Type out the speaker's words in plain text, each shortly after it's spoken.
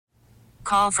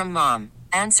call from mom.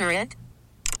 Answer it.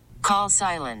 Call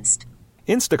silenced.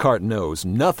 Instacart knows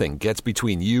nothing gets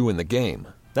between you and the game.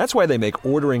 That's why they make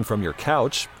ordering from your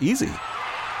couch easy.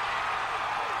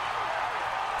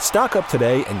 Stock up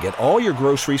today and get all your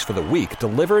groceries for the week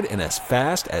delivered in as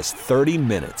fast as 30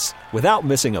 minutes without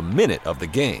missing a minute of the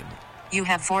game. You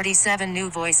have 47 new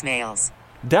voicemails.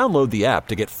 Download the app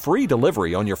to get free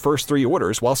delivery on your first 3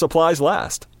 orders while supplies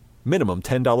last. Minimum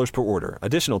 $10 per order.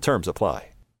 Additional terms apply.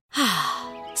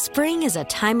 Spring is a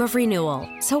time of renewal,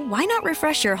 so why not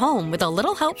refresh your home with a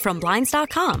little help from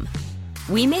Blinds.com?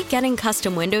 We make getting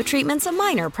custom window treatments a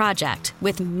minor project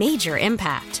with major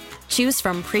impact. Choose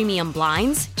from premium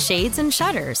blinds, shades, and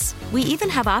shutters. We even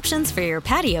have options for your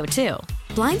patio, too.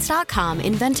 Blinds.com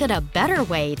invented a better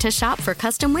way to shop for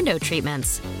custom window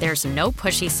treatments. There's no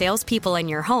pushy salespeople in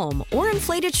your home or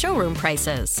inflated showroom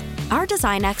prices. Our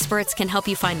design experts can help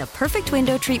you find the perfect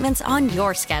window treatments on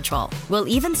your schedule. We'll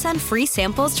even send free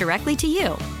samples directly to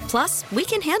you. Plus, we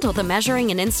can handle the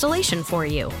measuring and installation for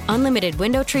you. Unlimited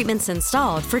window treatments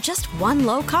installed for just one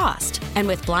low cost. And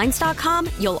with Blinds.com,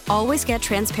 you'll always get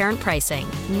transparent pricing.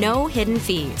 No hidden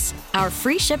fees. Our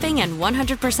free shipping and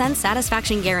 100%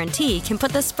 satisfaction guarantee can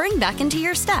put the spring back into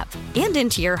your step and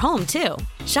into your home, too.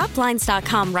 Shop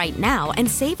Blinds.com right now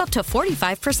and save up to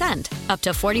 45%. Up to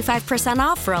 45%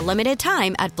 off for a limited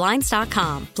time at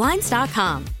Blinds.com.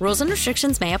 Blinds.com. Rules and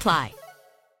restrictions may apply.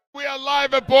 We are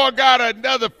live at Borgata.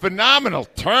 Another phenomenal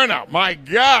turnout. My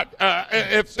God.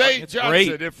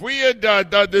 If we had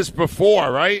done this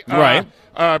before, right? Right.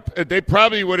 They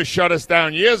probably would have shut us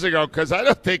down years ago because I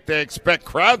don't think they expect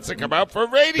crowds to come out for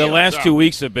a radio. The last 2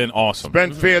 weeks have been awesome. It's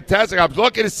been fantastic. I was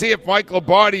looking to see if Mike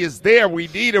Lombardi is there. We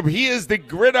need him. He is the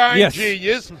Gridiron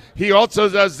Genius. He also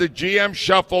does the GM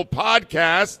Shuffle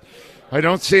podcast. I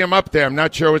don't see him up there. I'm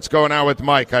not sure what's going on with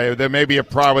Mike. There may be a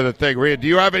problem with the thing. Rhea, do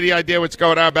you have any idea what's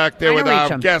going on back there with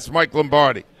our guest, Mike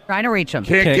Lombardi? Trying to reach him.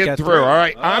 Can't get through. All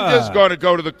right. I'm just going to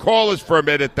go to the callers for a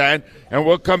minute then, and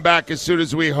we'll come back as soon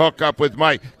as we hook up with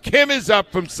Mike. Kim is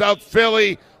up from South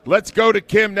Philly. Let's go to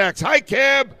Kim next. Hi,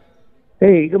 Kim.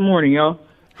 Hey, good morning, y'all.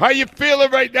 How you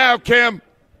feeling right now, Kim?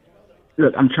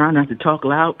 Look, I'm trying not to talk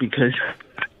loud because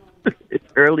it's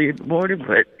early in the morning,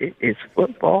 but it is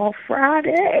Football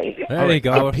Friday. There you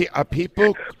go. Are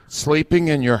people sleeping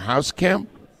in your house, Kim?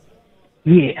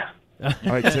 Yeah. All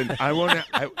right, so I won't.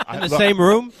 In the same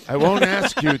room? I won't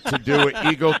ask you to do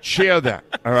an Eagle cheer then.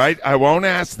 All right, I won't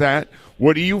ask that.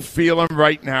 What are you feeling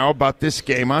right now about this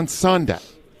game on Sunday?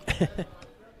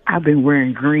 I've been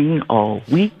wearing green all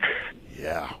week.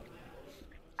 Yeah.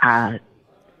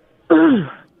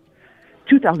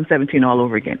 2017 all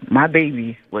over again. My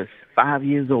baby was 5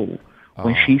 years old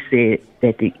when she said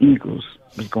that the Eagles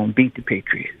was going to beat the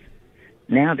Patriots.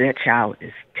 Now that child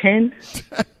is 10.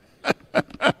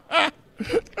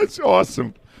 That's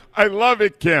awesome. I love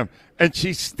it, Kim. And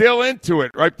she's still into it,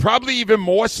 right? Probably even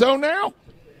more so now?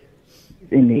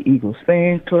 In the Eagles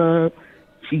fan club.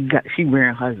 She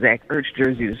wearing her Zach Ertz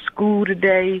jersey to school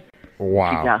today.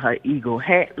 Wow. She got her Eagle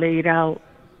hat laid out.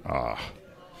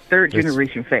 Third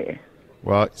generation fan.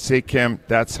 Well, see, Kim,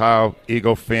 that's how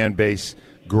Eagle fan base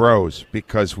grows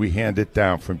because we hand it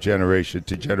down from generation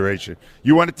to generation.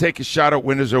 You want to take a shot at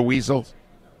winners or weasels?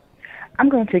 I'm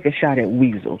going to take a shot at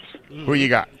weasels. Who you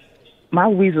got? My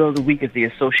weasel of the week is the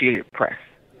Associated Press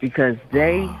because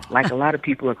they, like a lot of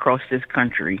people across this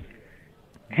country,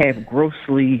 have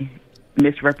grossly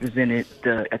misrepresented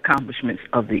the accomplishments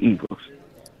of the Eagles.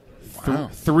 Wow.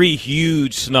 3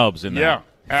 huge snubs in there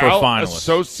for finalists.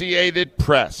 Associated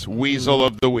Press, weasel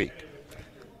of the week.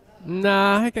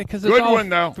 Nah, because it's good all one,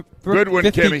 though. Good one,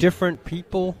 50 Kimmy. different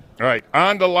people. All right,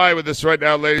 on the line with us right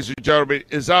now, ladies and gentlemen,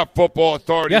 is our football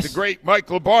authority, the great Mike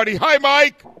Lombardi. Hi,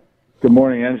 Mike. Good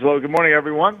morning, Angelo. Good morning,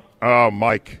 everyone. Oh,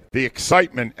 Mike, the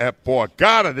excitement at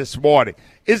Borgata this morning.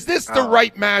 Is this the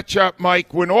right matchup,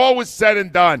 Mike? When all was said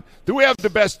and done, do we have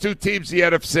the best 2 teams in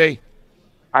the NFC?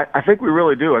 I think we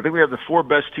really do. I think we have the 4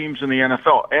 best teams in the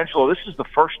NFL. Angelo, this is the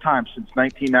first time since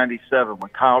 1997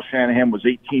 when Kyle Shanahan was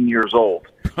 18 years old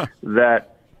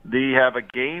that they have a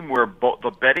game where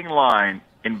the betting line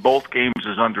in both games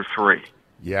is under 3.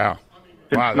 Yeah.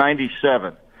 Since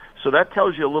 97. So that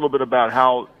tells you a little bit about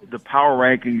how the power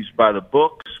rankings by the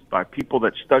books, by people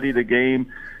that study the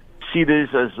game, see these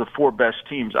as the 4 best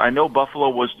teams. I know Buffalo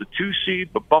was the 2 seed,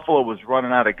 but Buffalo was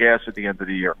running out of gas at the end of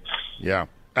the year. Yeah.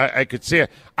 I could see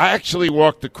it. I actually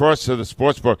walked across to the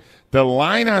sportsbook. The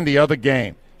line on the other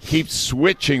game keeps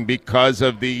switching because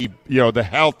of the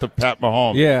health of Pat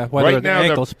Mahomes. Yeah, whether right now,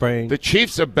 ankle sprain. The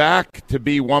Chiefs are back to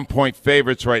be 1-point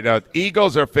favorites right now. The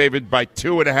Eagles are favored by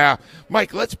 2.5.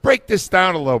 Mike, let's break this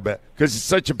down a little bit because it's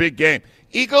such a big game.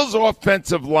 Eagles'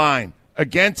 offensive line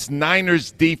against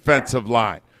Niners defensive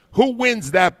line. Who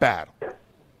wins that battle?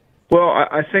 Well,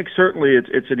 I think certainly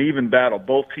it's an even battle.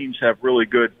 Both teams have really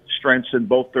good strengths in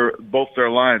both their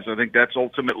lines. I think that's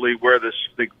ultimately where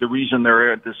the reason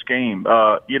they're at this game.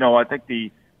 I think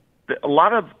a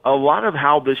lot of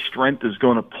how this strength is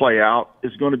going to play out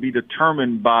is going to be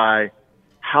determined by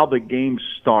how the game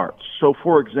starts. So,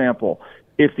 for example,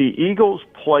 if the Eagles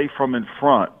play from in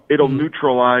front, it'll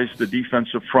neutralize the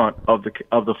defensive front of the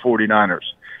 49ers.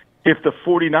 If the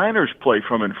 49ers play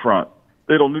from in front,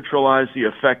 it'll neutralize the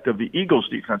effect of the Eagles'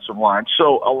 defensive line.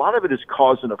 So a lot of it is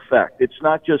cause and effect. It's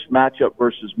not just matchup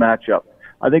versus matchup.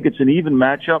 I think it's an even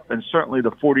matchup, and certainly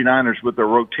the 49ers, with their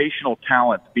rotational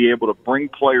talent, to be able to bring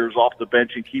players off the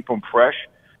bench and keep them fresh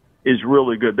is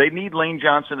really good. They need Lane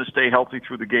Johnson to stay healthy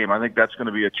through the game. I think that's going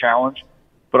to be a challenge.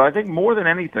 But I think more than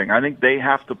anything, I think they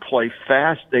have to play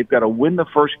fast. They've got to win the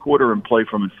first quarter and play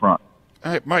from in front.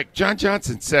 All right, Mike, John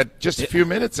Johnson said just a few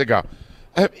minutes ago,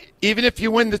 even if you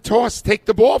win the toss, take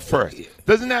the ball first.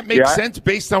 Doesn't that make sense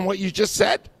based on what you just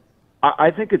said?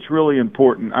 I think it's really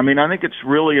important. I think it's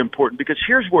really important because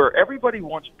here's where everybody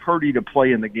wants Purdy to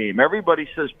play in the game. Everybody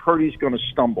says Purdy's going to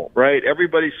stumble, right?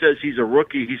 Everybody says he's a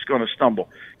rookie, he's going to stumble.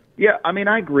 Yeah,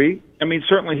 I agree.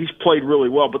 Certainly he's played really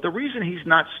well. But the reason he's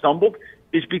not stumbled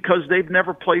is because they've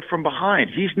never played from behind.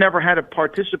 He's never had to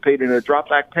participate in a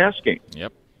drop-back pass game.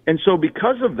 Yep. And so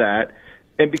because of that,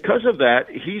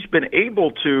 he's been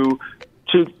able to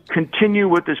continue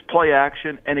with this play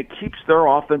action, and it keeps their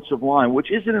offensive line,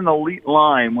 which isn't an elite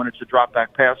line when it's a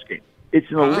drop-back pass game. It's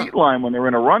an elite line when they're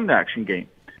in a run-action game.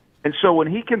 And so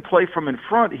when he can play from in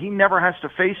front, he never has to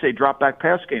face a drop-back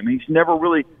pass game. He's never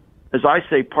really, as I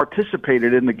say,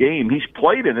 participated in the game. He's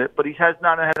played in it, but he has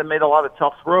not had to make a lot of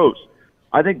tough throws.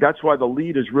 I think that's why the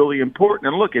lead is really important.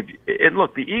 And look,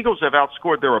 the Eagles have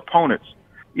outscored their opponents.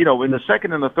 In the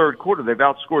second and the third quarter, they've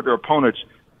outscored their opponents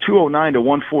 209 to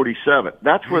 147.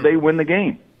 That's where they win the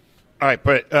game. All right,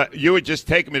 but you would just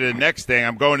take me to the next thing.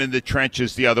 I'm going in the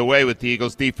trenches the other way with the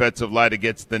Eagles' defensive line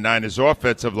against the Niners'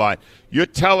 offensive line. You're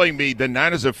telling me the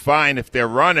Niners are fine if they're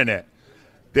running it.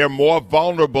 They're more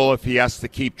vulnerable if he has to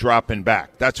keep dropping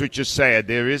back. That's what you're saying.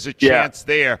 There is a chance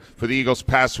there for the Eagles'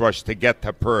 pass rush to get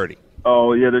to Purdy.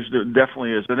 Oh, yeah, there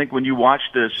definitely is. I think when you watch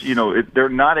this, they're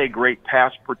not a great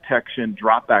pass protection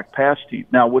drop-back pass team.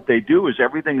 Now, what they do is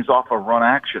everything is off of run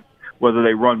action, whether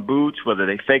they run boots, whether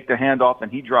they fake the handoff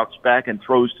and he drops back and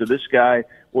throws to this guy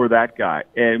or that guy.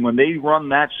 And when they run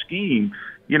that scheme,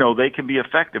 they can be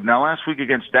effective. Now, last week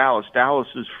against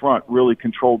Dallas's front really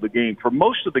controlled the game for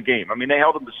most of the game. They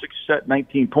held them to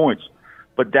 19 points.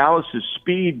 But Dallas's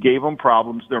speed gave them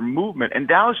problems, their movement. And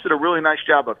Dallas did a really nice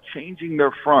job of changing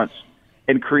their fronts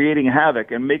and creating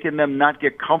havoc and making them not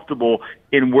get comfortable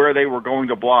in where they were going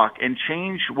to block and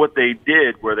change what they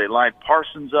did, where they lined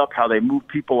Parsons up, how they moved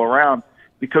people around,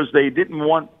 because they didn't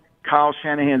want Kyle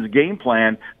Shanahan's game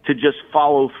plan to just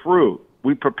follow through.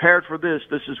 We prepared for this.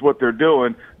 This is what they're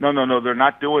doing. No, they're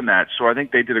not doing that. So I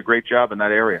think they did a great job in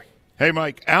that area. Hey,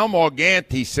 Mike, Al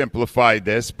Morganti simplified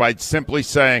this by simply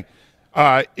saying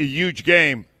a huge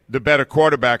game, the better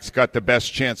quarterback's got the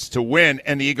best chance to win,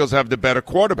 and the Eagles have the better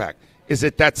quarterback. Is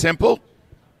it that simple?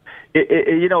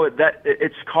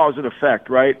 It's cause and effect,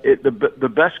 right?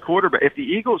 The best quarterback. If the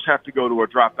Eagles have to go to a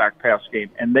drop-back pass game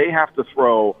and they have to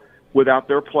throw without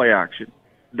their play action,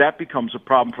 that becomes a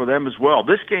problem for them as well.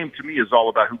 This game, to me, is all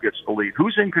about who gets the lead,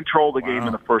 who's in control of the game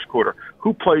in the first quarter,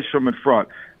 who plays from in front.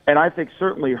 And I think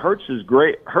certainly Hurts is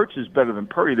great. Hurts is better than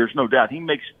Purdy. There's no doubt. He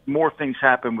makes more things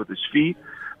happen with his feet.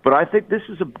 But I think this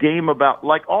is a game about,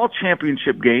 like all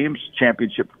championship games,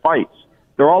 championship fights,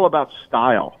 they're all about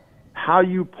style, how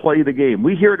you play the game.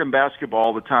 We hear it in basketball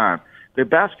all the time. The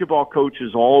basketball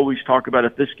coaches always talk about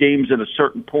if this game's at a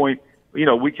certain point,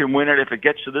 we can win it. If it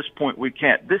gets to this point, we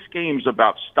can't. This game's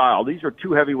about style. These are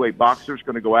two heavyweight boxers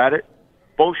going to go at it,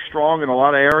 both strong in a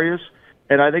lot of areas.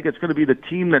 And I think it's going to be the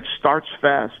team that starts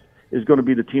fast is going to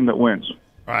be the team that wins.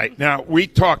 All right. Now, we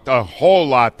talked a whole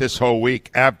lot this whole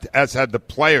week, as had the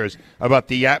players, about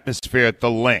the atmosphere at the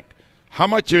Link. How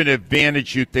much of an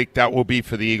advantage you think that will be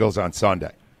for the Eagles on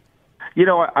Sunday?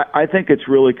 I think it's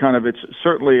really it's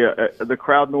certainly the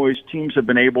crowd noise. Teams have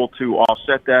been able to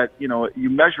offset that. You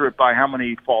measure it by how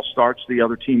many false starts the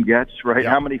other team gets, right? Yeah.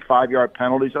 How many 5-yard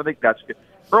penalties. I think that's good.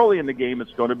 Early in the game,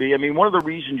 it's going to be. One of the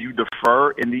reasons you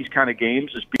defer in these kind of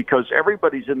games is because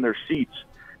everybody's in their seats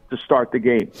to start the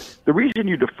game. The reason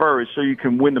you defer is so you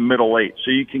can win the middle eight,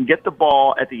 so you can get the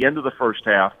ball at the end of the first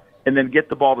half and then get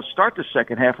the ball to start the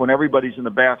second half when everybody's in the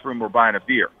bathroom or buying a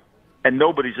beer and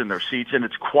nobody's in their seats and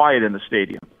it's quiet in the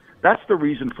stadium. That's the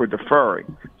reason for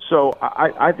deferring. So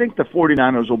I think the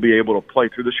 49ers will be able to play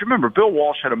through this. Remember, Bill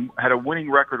Walsh had a winning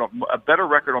record, a better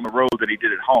record on the road than he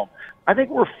did at home. I think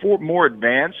we're more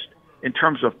advanced in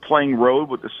terms of playing road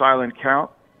with the silent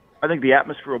count. I think the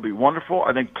atmosphere will be wonderful.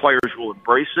 I think players will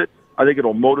embrace it. I think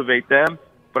it'll motivate them.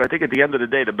 But I think at the end of the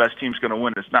day, the best team's going to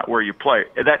win. It's not where you play.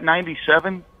 That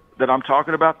 97 that I'm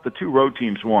talking about, the 2 road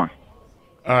teams won.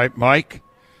 All right, Mike,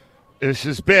 this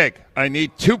is big. I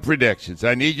need 2 predictions.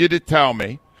 I need you to tell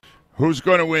me who's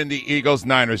going to win the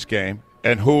Eagles-Niners game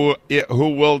and who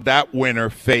will that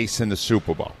winner face in the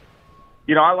Super Bowl.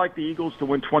 You know, I like the Eagles to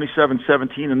win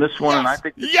 27-17 in this one, and I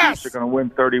think the Chiefs are going to win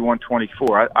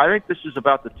 31-24. I think this is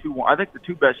about the 2. I think the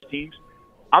 2 best teams.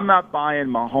 I'm not buying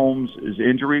Mahomes'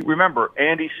 injury. Remember,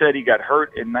 Andy said he got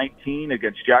hurt in 19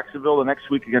 against Jacksonville. The next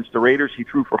week against the Raiders, he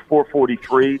threw for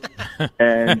 443,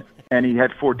 and he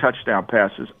had 4 touchdown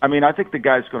passes. I mean, I think the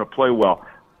guy's going to play well.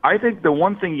 I think the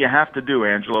one thing you have to do,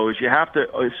 Angelo, is you have to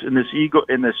in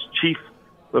this Chief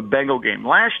Bengal game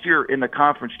last year in the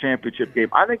conference championship game.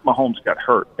 I think Mahomes got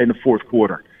hurt in the 4th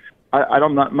quarter.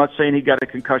 I'm not saying he got a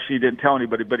concussion. He didn't tell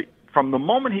anybody, but from the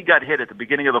moment he got hit at the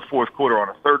beginning of the 4th quarter on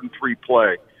a 3rd and 3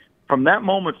 play, from that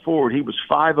moment forward, he was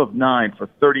 5 of 9 for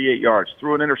 38 yards.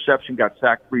 Threw an interception, got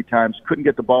sacked 3 times, couldn't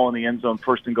get the ball in the end zone,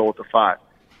 1st and goal at the 5.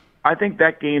 I think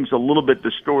that game's a little bit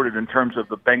distorted in terms of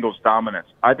the Bengals' dominance.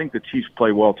 I think the Chiefs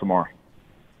play well tomorrow.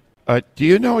 Do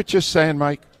you know what you're saying,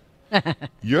 Mike?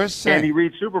 You're saying Andy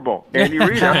Reid Super Bowl. Andy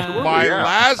Reid, absolutely. My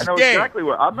last I know game exactly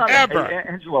what. I'm not ever.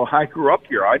 Angelo, I grew up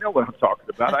here. I know what I'm talking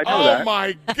about. I know that. Oh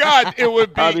my God! It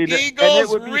would be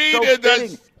Eagles Reid in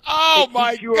the. Oh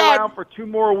my you God! Around for 2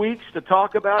 more weeks to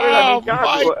talk about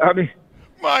it.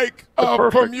 Mike,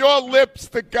 from your lips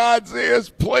to God's ears,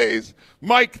 please.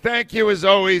 Mike, thank you as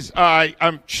always.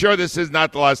 I'm sure this is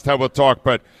not the last time we'll talk,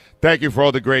 but thank you for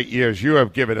all the great years. You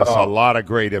have given us a lot of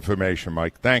great information,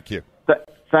 Mike. Thank you.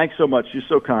 Thanks so much. You're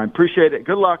so kind. Appreciate it.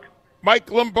 Good luck.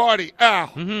 Mike Lombardi. Al,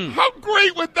 how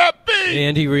great would that be?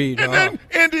 Andy Reid. And then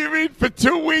Andy Reid for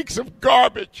 2 weeks of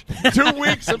garbage. 2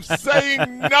 weeks of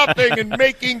saying nothing and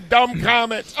making dumb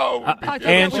comments. Oh, I thought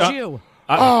that was you.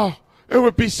 It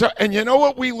would be so. And you know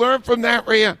what we learned from that,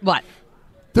 Rhea? What?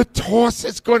 The toss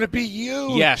is going to be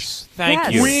huge. Yes,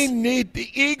 thank you. We need the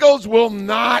Eagles will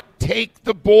not take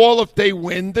the ball if they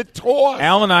win the toss.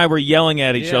 Al and I were yelling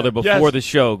at each other before the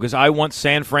show because I want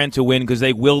San Fran to win because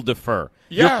they will defer.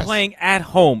 Yes. You're playing at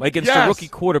home against a rookie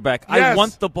quarterback. I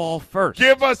want the ball first.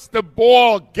 Give us the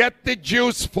ball. Get the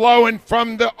juice flowing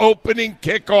from the opening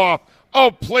kickoff.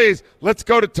 Oh, please. Let's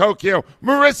go to Tokyo.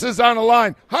 Marissa's on the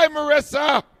line. Hi,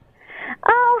 Marissa.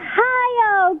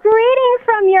 Ohio, greetings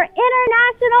from your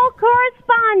international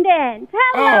correspondent.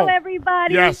 Hello,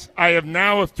 everybody. Yes, I have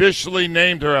now officially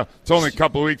named her, it's only a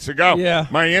couple of weeks ago,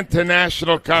 my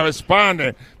international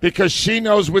correspondent because she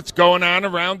knows what's going on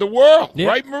around the world. Yeah.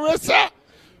 Right, Marissa?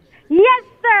 Yes,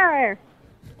 sir.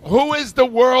 Who is the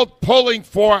world pulling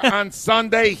for on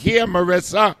Sunday here,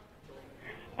 Marissa?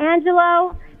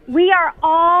 Angelo, we are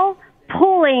all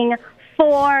pulling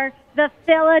for the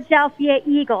Philadelphia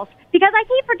Eagles. Because I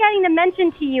keep forgetting to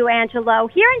mention to you, Angelo,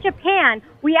 here in Japan,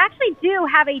 we actually do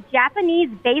have a Japanese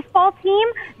baseball team.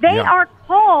 They are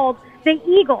called the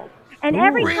Eagles. And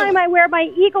every time I wear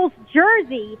my Eagles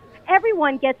jersey,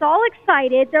 everyone gets all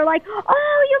excited. They're like,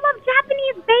 oh, you love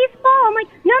Japanese baseball? I'm like,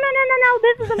 no,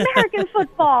 this is American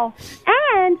football.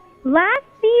 And last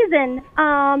season,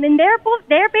 in their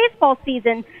baseball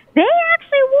season, they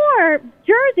actually wore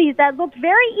jerseys that looked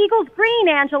very Eagles green,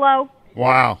 Angelo.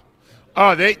 Wow.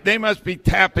 Oh, they must be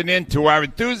tapping into our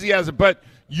enthusiasm. But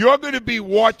you're going to be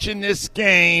watching this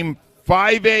game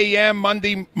 5 a.m.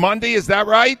 Monday, is that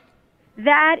right?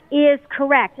 That is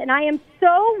correct. And I am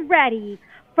so ready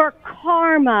for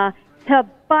karma to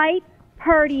bite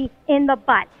Purdy in the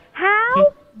butt.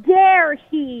 How dare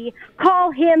he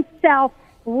call himself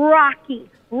Rocky?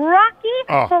 Rocky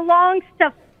belongs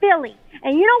to Philly.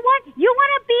 And you know what? You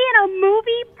want to be in a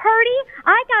movie, Purdy?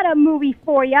 I got a movie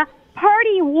for you.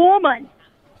 Party Woman.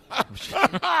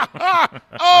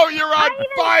 Oh, you're on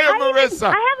fire, Marissa.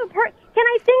 Can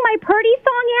I sing my Purdy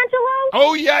song, Angelo?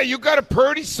 Oh, yeah, you got a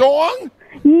Purdy song?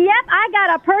 Yep, I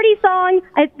got a Purdy song.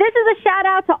 This is a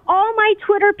shout-out to all my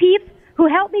Twitter peeps who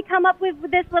helped me come up with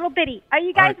this little bitty. Are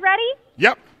you guys ready?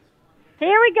 Yep.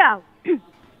 Here we go.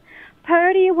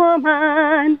 Purdy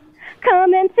woman,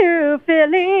 coming to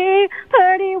Philly.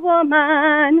 Purdy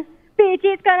woman.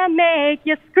 BG's gonna make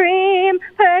you scream,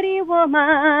 Purdy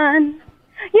woman.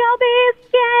 You'll be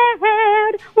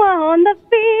scared on the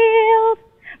field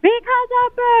because our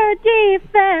bird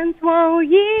defense won't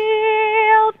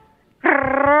yield.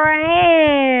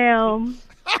 Cram.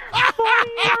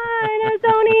 49ers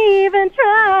don't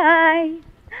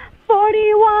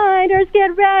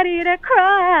ready to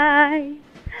cry.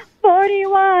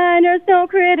 41ers don't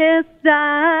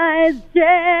criticize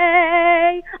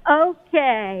J-O-K.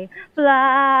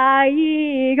 Fly,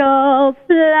 Eagles,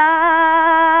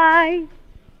 fly.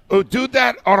 Oh, do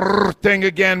that thing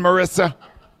again, Marissa.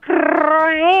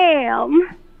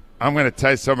 Cram. I'm going to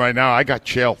tell you something right now. I got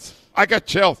chills.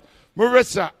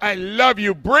 Marissa, I love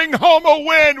you. Bring home a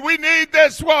win. We need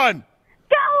this one.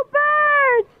 Go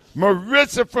Birds!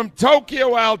 Marissa from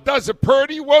Tokyo, Al, does a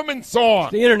Purdy Woman song.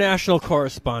 The international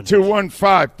correspondent.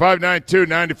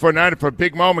 215-592-9490 for a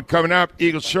big moment coming up.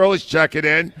 Eagle Shirley's checking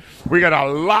in. We got a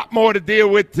lot more to deal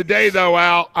with today, though,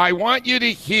 Al. I want you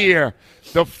to hear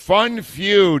the fun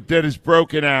feud that is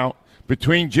broken out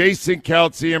between Jason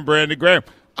Kelce and Brandon Graham.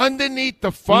 Underneath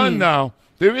the fun, though,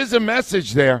 there is a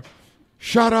message there.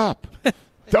 Shut up.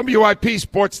 WIP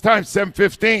Sports Time,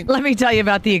 7:15. Let me tell you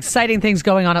about the exciting things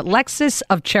going on at Lexus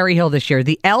of Cherry Hill this year.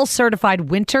 The L-certified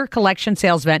winter collection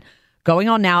sales event going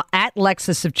on now at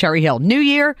Lexus of Cherry Hill. New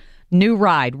year, new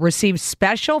ride. Receive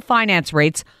special finance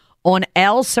rates on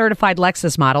L-certified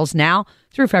Lexus models now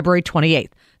through February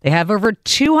 28th. They have over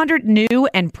 200 new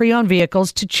and pre-owned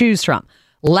vehicles to choose from.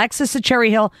 Lexus of Cherry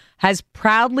Hill has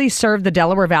proudly served the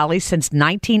Delaware Valley since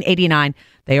 1989.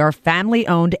 They are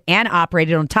family-owned and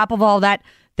operated. On top of all that,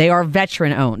 they are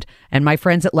veteran-owned. And my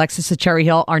friends at Lexus of Cherry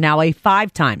Hill are now a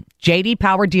 5-time J.D.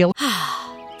 Power dealer.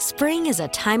 Spring is a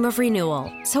time of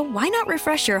renewal, so why not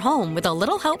refresh your home with a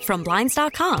little help from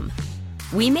Blinds.com?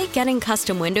 We make getting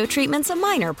custom window treatments a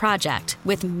minor project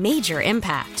with major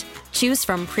impact. Choose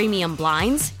from premium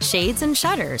blinds, shades, and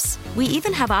shutters. We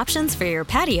even have options for your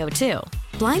patio, too.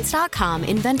 Blinds.com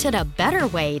invented a better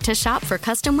way to shop for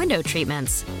custom window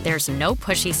treatments. There's no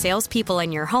pushy salespeople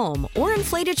in your home or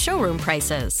inflated showroom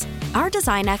prices. Our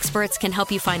design experts can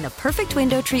help you find the perfect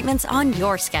window treatments on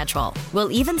your schedule.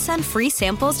 We'll even send free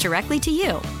samples directly to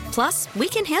you. Plus, we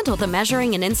can handle the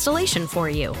measuring and installation for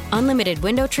you. Unlimited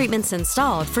window treatments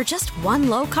installed for just one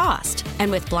low cost. And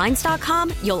with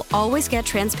Blinds.com, you'll always get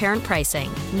transparent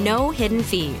pricing. No hidden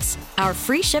fees. Our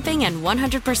free shipping and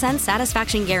 100%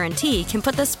 satisfaction guarantee can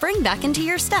put the spring back into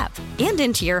your step and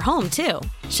into your home, too.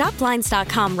 Shop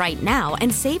Blinds.com right now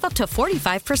and save up to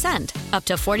 45%. Up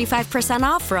to 45%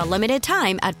 off for a limited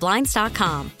time at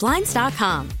Blinds.com.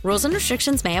 Blinds.com. Rules and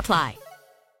restrictions may apply.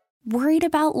 Worried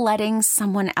about letting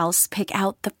someone else pick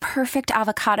out the perfect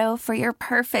avocado for your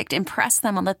perfect impress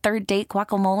them on the third date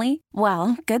guacamole?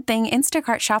 Well, good thing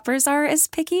Instacart shoppers are as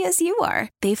picky as you are.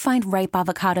 They find ripe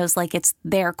avocados like it's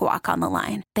their guac on the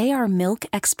line. They are milk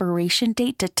expiration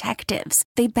date detectives.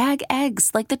 They bag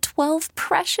eggs like the 12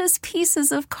 precious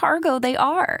pieces of cargo they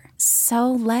are. So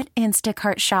let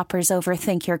Instacart shoppers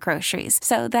overthink your groceries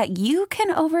so that you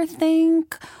can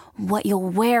overthink what you'll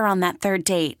wear on that third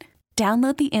date.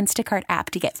 Download the Instacart app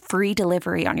to get free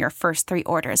delivery on your first 3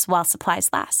 orders while supplies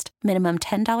last. Minimum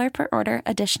 $10 per order.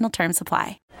 Additional terms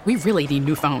apply. We really need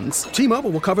new phones. T-Mobile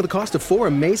will cover the cost of 4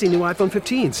 amazing new iPhone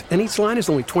 15s, and each line is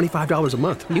only $25 a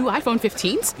month. New iPhone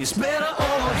 15s? It's better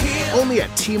over here. Only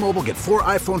at T-Mobile, get 4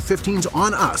 iPhone 15s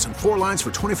on us and 4 lines for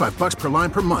 $25 per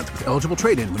line per month with eligible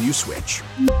trade-in when you switch.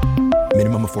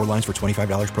 Minimum of 4 lines for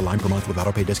 $25 per line per month with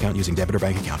autopay discount using debit or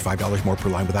bank account. $5 more per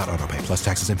line without autopay, plus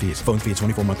taxes and fees. Phone fee at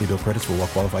 24 monthly bill credits for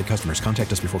well-qualified customers. Contact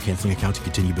us before canceling account to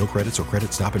continue bill credits or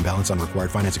credit stop and balance on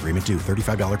required finance agreement due.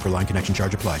 $35 per line connection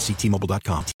charge applies. See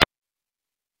T-Mobile.com.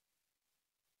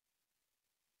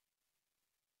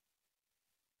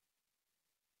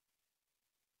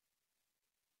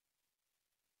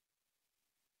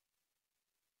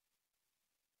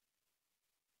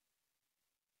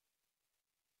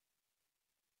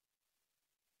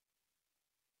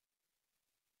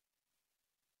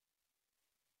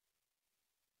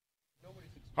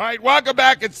 All right, welcome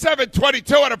back at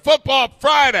 7:22 on a Football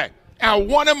Friday. Now,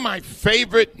 one of my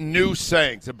favorite new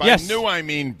sayings, and by new I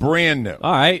mean brand new.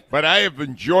 All right. But I have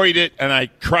enjoyed it, and I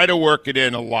try to work it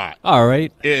in a lot. All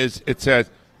right. It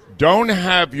says, don't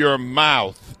have your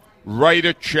mouth write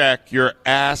a check your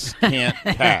ass can't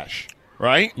cash.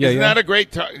 Right? Yeah, Isn't that a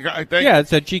great thing? Yeah,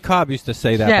 it's G. Cobb used to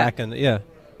say that back in the,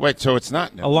 Wait, so it's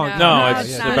not new?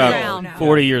 It's about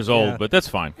 40 years old, but that's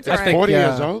fine. It's 40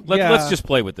 years old? Let's just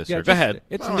play with this here. Go ahead.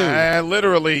 It's new. I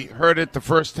literally heard it the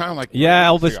first time.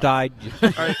 Elvis died.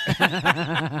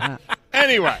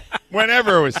 Anyway,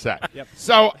 whenever it was said.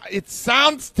 So it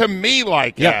sounds to me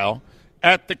like, Al,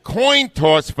 at the coin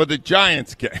toss for the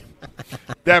Giants game,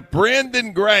 that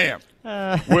Brandon Graham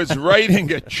was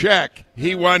writing a check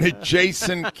he wanted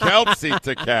Jason Kelce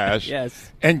to cash.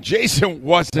 Yes. And Jason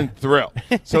wasn't thrilled.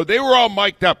 So they were all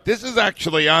mic'd up. This is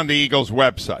actually on the Eagles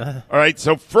website. All right,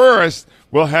 so first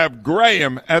we'll have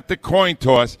Graham at the coin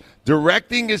toss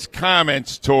directing his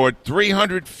comments toward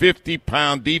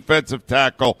 350-pound defensive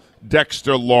tackle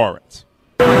Dexter Lawrence.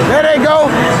 There they go.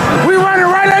 We running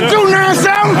right at you now,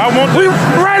 son. We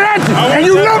right at you. And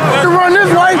you look to run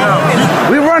this way.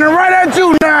 We running right at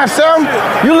you now, son.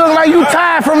 You look like you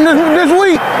tired from this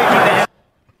week.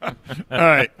 All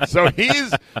right, so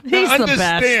he's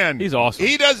understand. He's awesome.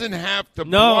 He doesn't have to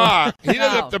block. He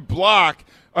doesn't have to block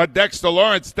Dexter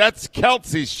Lawrence. That's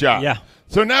Kelce's job. Yeah.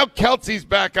 So now Kelce's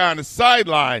back on the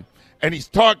sideline, and he's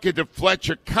talking to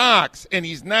Fletcher Cox, and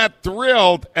he's not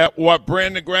thrilled at what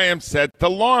Brandon Graham said to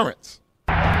Lawrence.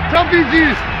 Tell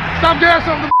DGs, stop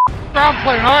dancing on the I'm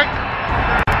playing, all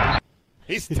right?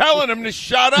 He's telling him to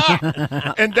shut up.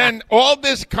 And then all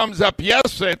this comes up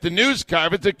yesterday at the news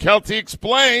conference, and Kelce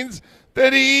explains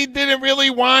that he didn't really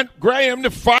want Graham to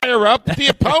fire up the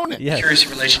opponent. Yes. Curious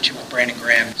relationship with Brandon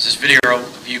Graham. There's this video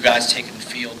of you guys taking the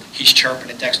field. He's chirping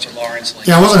at Dexter Lawrence.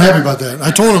 Yeah, I wasn't happy about that.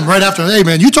 I told him right after, hey,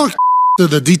 man, you talk to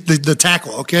the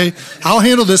tackle, okay? I'll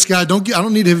handle this guy. I don't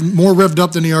need him more revved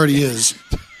up than he already is.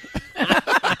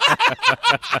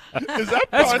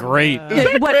 That's great.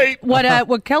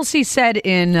 What Kelce said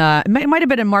in it might have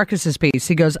been in Marcus's piece.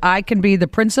 He goes, "I can be the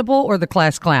principal or the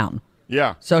class clown."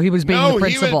 Yeah. So he was being the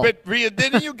principal. But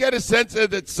didn't you get a sense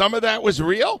that some of that was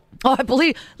real? Oh, I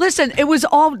believe. Listen, it was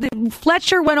all.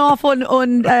 Fletcher went off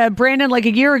on Brandon like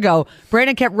a year ago.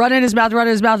 Brandon kept running his mouth,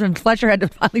 and Fletcher had to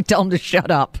finally tell him to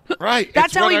shut up. Right.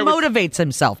 That's how he motivates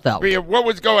himself, though. What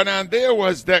was going on there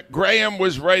was that Graham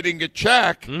was writing a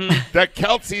check that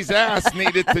Kelce's ass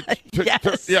needed to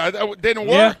that didn't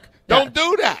work. Don't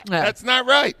do that. Yeah. That's not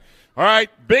right. All right,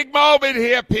 big moment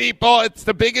here, people. It's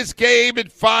the biggest game in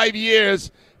 5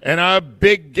 years, and our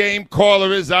big game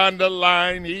caller is on the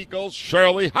line. Eagles,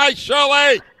 Shirley. Hi,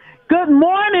 Shirley. Good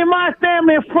morning, my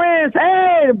family and friends.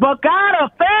 Hey,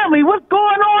 Borgata family, what's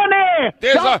going on there?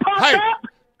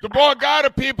 The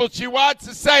Borgata people, she wants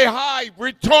to say hi.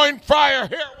 Return fire.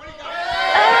 Here, what do you got?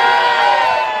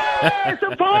 Hey,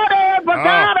 support it,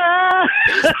 Borgata.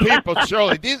 These people,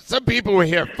 Shirley, some people were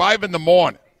here 5 in the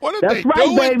morning. What are That's they right,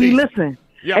 doing? baby. Listen,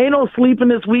 ain't no sleeping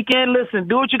this weekend. Listen,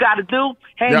 do what you got to do.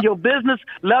 Handle your business.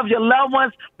 Love your loved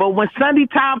ones. But when Sunday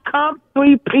time comes,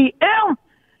 3 p.m.,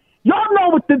 y'all know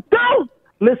what to do.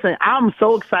 Listen, I'm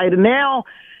so excited now.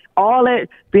 All that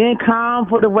being calm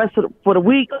for the rest of the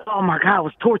week. Oh my God, it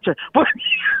was torture. But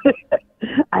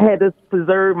I had to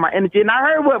preserve my energy, and I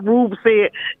heard what Rube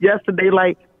said yesterday.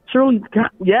 Like, truly,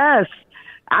 yes,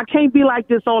 I can't be like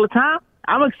this all the time.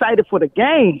 I'm excited for the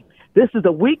game. This is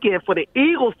the weekend for the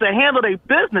Eagles to handle their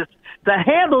business, to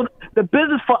handle the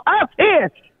business for us here,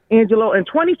 Angelo. In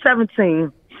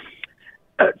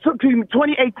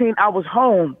 2018, I was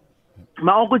home.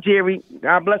 My Uncle Jerry,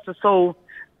 God bless his soul,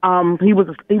 he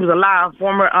was alive,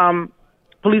 former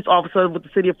police officer with the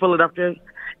city of Philadelphia,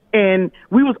 and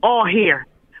we was all here.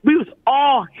 We was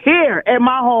all here at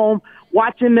my home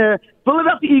watching the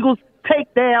Philadelphia Eagles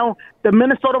take down the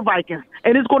Minnesota Vikings,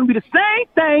 and it's going to be the same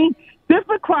thing.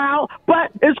 Different crowd, but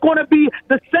it's going to be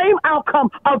the same outcome.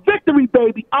 A victory,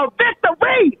 baby. A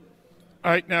victory!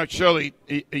 All right, now, Shirley,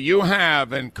 you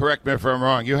have, and correct me if I'm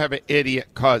wrong, you have an idiot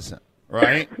cousin,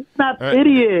 right? It's not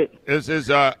idiot. This is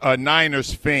a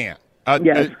Niners fan.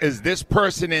 Yes. Is this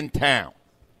person in town?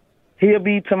 He'll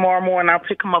be tomorrow morning. I'll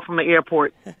pick him up from the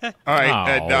airport. All right,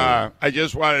 and I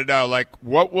just want to know,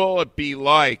 what will it be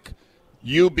like,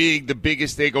 you being the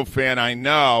biggest Eagle fan I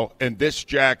know, and this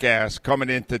jackass coming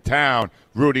into town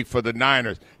rooting for the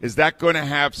Niners? Is that going to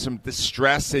have some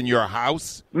distress in your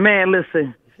house? Man,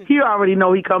 listen, he already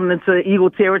know he coming into Eagle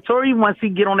territory. Once he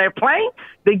get on that plane,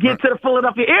 they get to the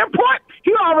Philadelphia airport,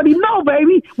 he already know,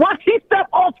 baby. Once he step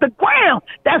off the ground,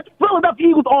 that's Philadelphia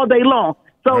Eagles all day long.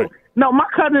 So, no, my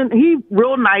cousin, he's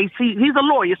real nice. He's a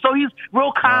lawyer, so he's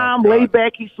real calm, laid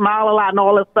back. He smile a lot and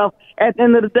all that stuff. At the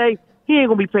end of the day, he ain't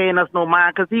going to be paying us no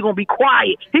mind because he's going to be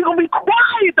quiet. He's going to be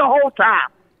quiet the whole time.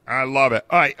 I love it.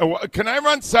 All right, can I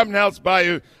run something else by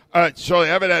you? Shirley,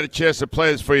 I haven't had a chance to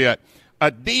play this for you yet.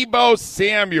 Deebo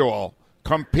Samuel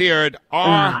compared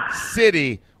our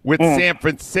city with San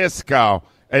Francisco.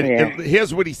 And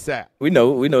here's what he said. We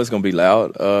know it's going to be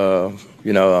loud,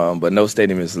 but no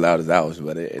stadium is as loud as ours.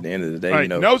 But at the end of the day,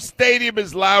 no stadium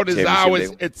is loud as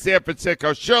ours at San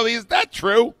Francisco. Shirley, is that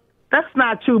true? That's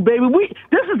not true, baby.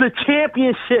 This is the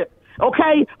championship.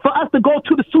 okay, for us to go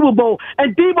to the Super Bowl.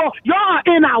 And Debo, y'all are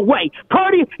in our way.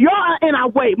 Purdy, y'all are in our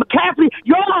way. McCaffrey,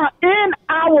 y'all are in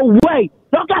our way.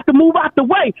 Y'all got to move out the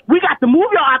way. We got to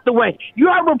move y'all out the way. You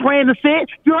heard what Brandon said.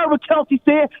 You heard what Kelsey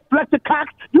said. Fletcher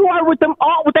Cox. You heard what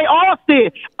they all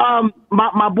said.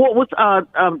 My boy,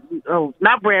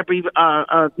 not Bradbury,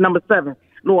 number 7.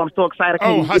 No, I'm so excited.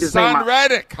 Hassan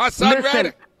Reddick.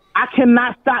 Reddick. I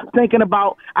cannot stop thinking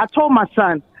about. I told my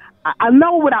son, I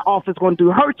know what our offense going to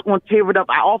do. Hurts going to tear it up.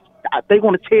 They're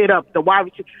going to tear it up. The wide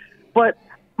receiver. But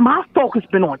my focus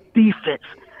been on defense.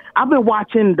 I've been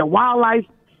watching the wildlife.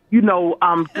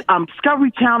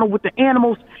 Discovery Channel with the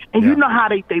animals, and you know how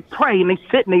they pray and they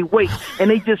sit and they wait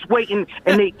and they just waiting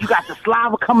and you got the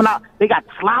saliva coming out. They got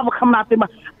the saliva coming out their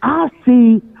mouth. I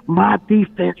see my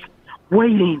defense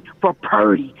waiting for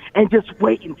Purdy and just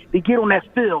waiting to get on that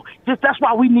field. That's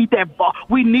why we need that ball.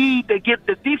 We need to get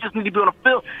the defense need to be on the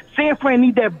field. San Fran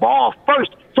need that ball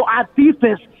first, so our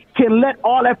defense can let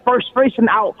all that frustration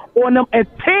out on them and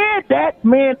tear that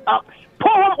man up,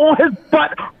 pull him on his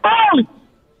butt early.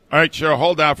 All right, sure.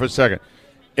 Hold on for a second.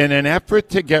 In an effort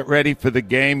to get ready for the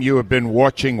game, you have been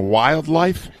watching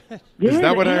wildlife? Is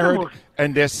that what I heard?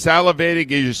 And they're salivating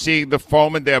as you see the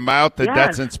foam in their mouth,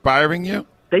 that's inspiring you?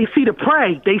 They see the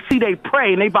prey. They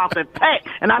prey, and they about to attack.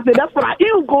 And I said, that's what our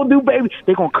Eagles going to do, baby.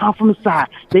 They're going to come from the side.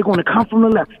 They're going to come from the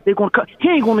left. They're going to come.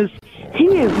 He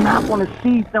is not going to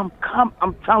see them come.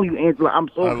 I'm telling you, Angela, I'm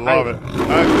so excited. I love it.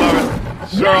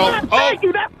 Cheryl. Thank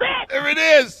you. That's it. There it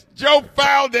is. Joe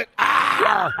found it.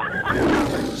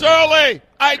 Shirley,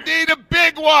 I need a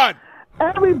big one.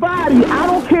 Everybody, I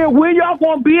don't care where y'all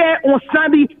going to be at on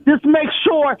Sunday. Just make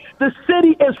sure the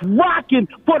city is rocking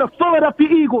for the Philadelphia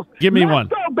Eagles. Give me one.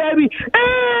 Let's go, baby.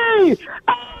 I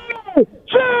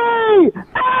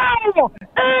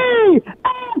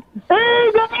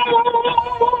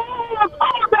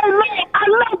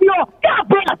love y'all. God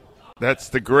bless. That's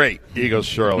the great Eagles,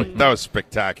 Shirley. That was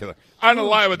spectacular. On the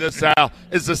line with this, Al,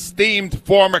 is esteemed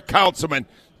former councilman.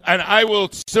 And I will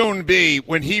soon be,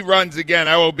 when he runs again,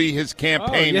 I will be his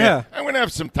campaign man. I'm going to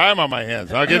have some time on my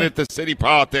hands. I'll get into city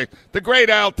politics. The great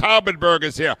Al Taubenberg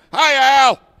is here. Hi,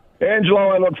 Al. Angelo,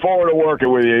 I look forward to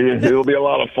working with you. It'll be a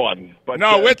lot of fun. But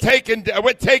no, we're taking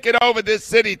over this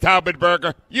city,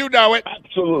 Taubenberger. You know it.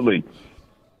 Absolutely.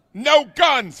 No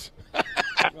guns.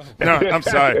 No, I'm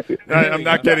sorry. I'm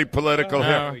not getting political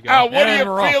here. Al, what are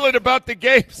you feeling about the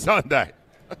game Sunday?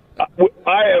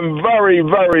 I am very,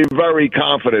 very, very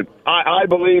confident. I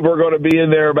believe we're going to be in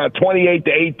there about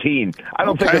 28-18. I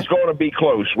don't think it's going to be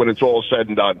close when it's all said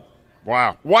and done.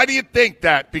 Wow. Why do you think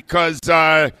that? Because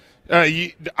our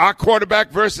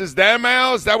quarterback versus them,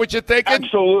 Al? Is that what you're thinking?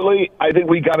 Absolutely. I think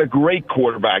we got a great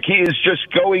quarterback. He is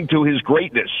just going to his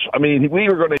greatness. I mean, we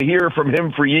were going to hear from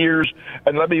him for years.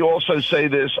 And let me also say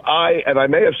this. I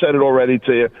may have said it already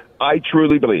to you, I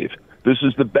truly believe this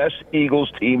is the best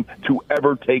Eagles team to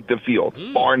ever take the field,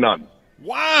 bar none.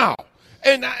 Wow.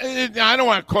 And I don't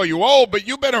want to call you old, but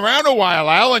you've been around a while,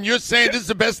 Al, and you're saying this is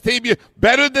the best team,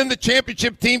 better than the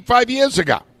championship team 5 years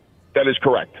ago. That is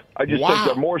correct. I just think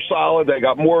they're more solid. They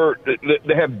got more.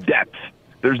 They have depth.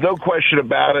 There's no question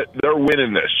about it. They're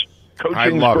winning this.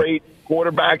 Coaching's great.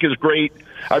 Quarterback is great.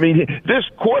 I mean, this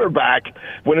quarterback,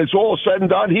 when it's all said and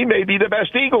done, he may be the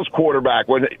best Eagles quarterback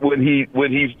when he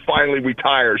finally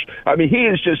retires. I mean, he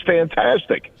is just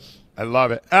fantastic. I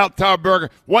love it. Al Taubenberger,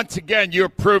 once again, you're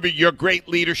proving your great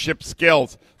leadership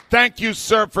skills. Thank you,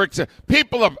 sir, for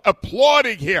people are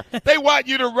applauding here. They want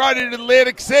you to run in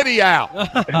Atlantic City, Al.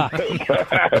 It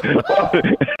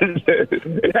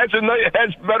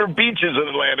has better beaches in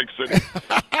Atlantic City.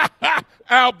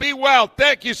 Al, be well.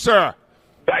 Thank you, sir.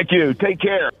 Thank you. Take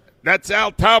care. That's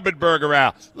Al Taubenberger,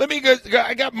 Al. Let me go.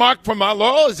 I got Mark from Mount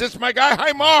Laurel. Is this my guy?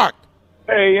 Hi, Mark.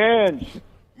 Hey, Ange.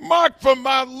 Mark from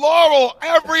Mount Laurel.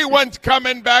 Everyone's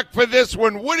coming back for this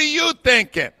one. What are you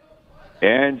thinking?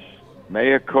 Ange,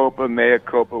 mea culpa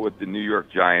with the New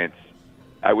York Giants.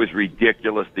 I was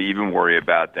ridiculous to even worry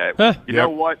about that. You know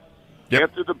what?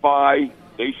 After the bye,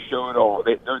 they showed all.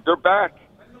 They're back.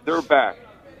 They're back.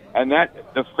 And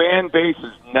that the fan base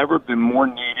has never been more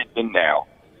needed than now.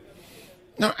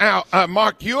 Now, Al,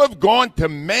 Mark, you have gone to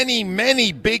many,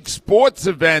 many big sports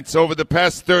events over the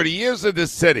past 30 years of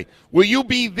this city. Will you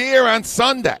be there on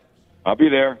Sunday? I'll be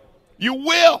there. You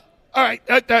will? All right.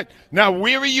 Now,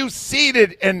 where are you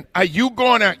seated, and are you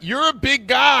going to – you're a big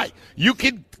guy. You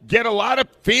can get a lot of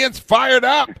fans fired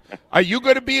up. Are you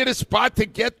going to be at a spot to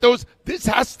get those – this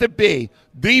has to be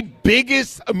the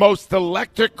biggest, most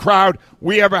electric crowd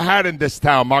we ever had in this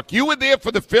town, Mark. You were there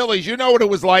for the Phillies. You know what it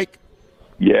was like.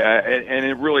 Yeah, and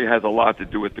it really has a lot to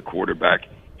do with the quarterback.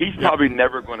 He's probably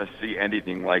never going to see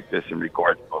anything like this in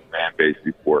regards to a fan fan base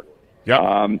before.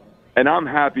 Yeah. And I'm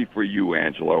happy for you,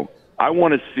 Angelo. I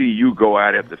want to see you go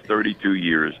out after 32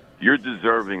 years. You're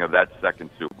deserving of that second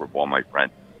Super Bowl, my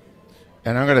friend.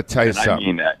 And I'm going to tell you something. I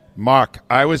mean that. Mark,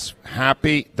 I was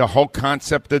happy. The whole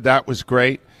concept of that was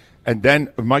great. And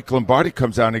then Mike Lombardi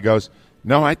comes out and he goes,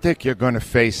 no, I think you're going to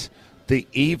face the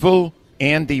evil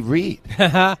Andy Reid.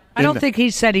 I don't think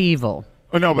he said evil.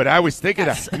 Oh, no, but I was thinking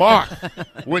that. Mark,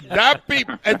 would that be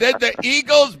 – and then the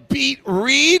Eagles beat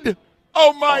Reid?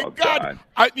 Oh, my God.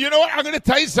 You know what? I'm going to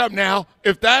tell you something now.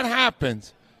 If that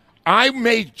happens, I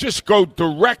may just go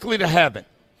directly to heaven.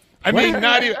 I may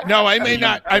not even – no, I may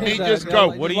not. I may just go.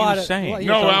 What are you saying?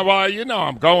 No, well, you know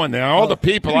I'm going there. All the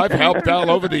people I've helped out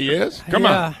over the years. Come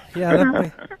on. Yeah,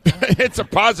 it's a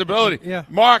possibility. Yeah.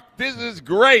 Mark, this is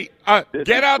great.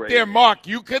 Get out there, Mark.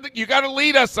 You got to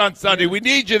lead us on Sunday. We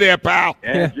need you there, pal.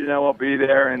 And you know I'll be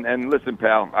there. And listen,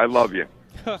 pal, I love you.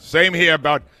 Same here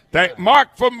about that.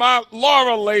 Mark from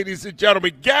Laurel, ladies and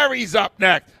gentlemen. Gary's up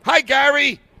next. Hi,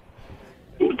 Gary.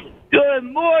 Good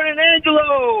morning,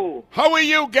 Angelo. How are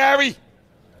you, Gary?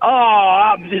 Oh,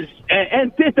 I'm just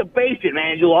anticipation,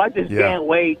 Angelo. I just can't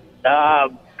wait.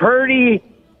 Purdy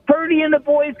and the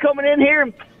boys coming in here.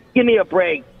 Give me a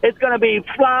break. It's going to be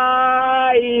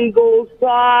fly, Eagles,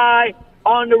 fly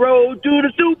on the road to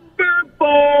the Super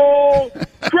Bowl.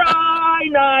 Cry,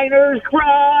 Niners,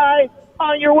 cry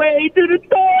on your way to the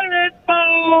toilet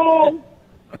bowl.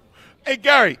 Hey,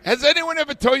 Gary, has anyone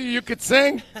ever told you you could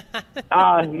sing?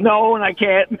 No, and I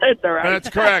can't. That's all right. That's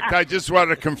correct. I just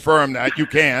wanted to confirm that you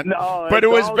can't. No, but it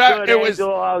was good, it was.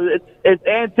 It's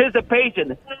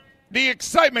anticipation. The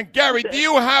excitement, Gary. Do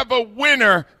you have a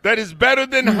winner that is better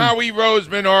than Howie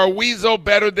Roseman or a weasel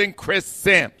better than Chris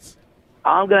Sims?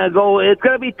 I'm gonna go. It's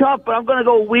gonna be tough, but I'm gonna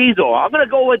go weasel. I'm gonna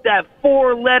go with that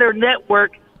 4-letter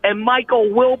network and Michael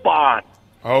Wilbon.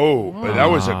 Oh, but that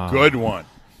was a good one.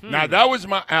 Now, that was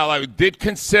my Al. I did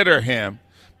consider him,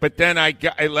 but then I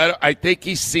think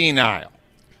he's senile,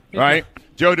 right?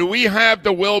 Joe, do we have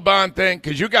the Wilbon thing?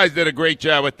 Because you guys did a great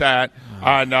job with that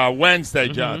on Wednesday,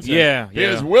 Johnson. Yeah.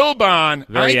 Here's Wilbon.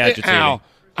 Very agitating. Al,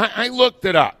 I looked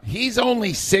it up. He's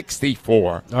only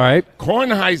 64. All right.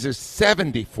 Kornheiser's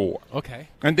 74. Okay.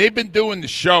 And they've been doing the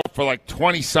show for like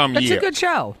 20-some years. It's a good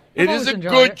show. It is a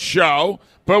good show,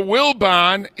 but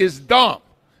Wilbon is dumb.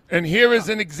 And here is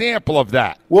an example of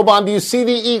that. Wilbon, do you see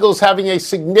the Eagles having a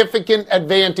significant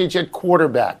advantage at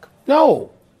quarterback? No.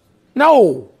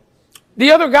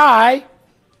 The other guy,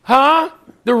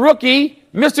 the rookie,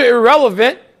 Mr.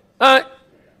 Irrelevant,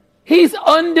 he's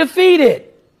undefeated.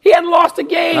 He hadn't lost a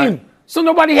game. Right. So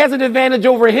nobody has an advantage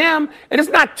over him. And it's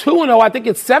not 2-0. I think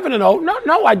it's 7-0.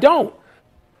 No, I don't.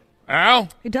 Al?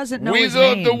 He doesn't know Weasel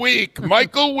his name. of the week,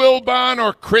 Michael Wilbon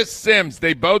or Chris Sims?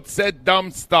 They both said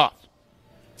dumb stuff.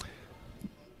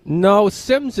 No,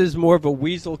 Sims is more of a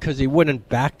weasel because he wouldn't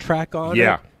backtrack on it.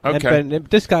 Yeah, okay. And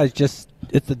this guy's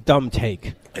it's a dumb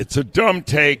take. It's a dumb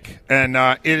take, and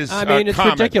it is it's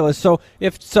common. ridiculous. So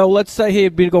let's say he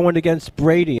had been going against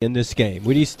Brady in this game.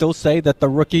 Would he still say that the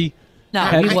rookie... No,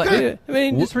 he wouldn't. I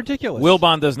mean, it's ridiculous.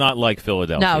 Wilbon does not like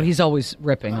Philadelphia. No, he's always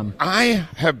ripping him. I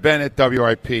have been at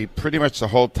WIP pretty much the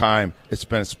whole time. It's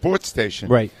been a sports station.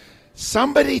 Right.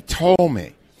 Somebody told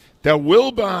me that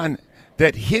Wilbon...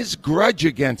 that his grudge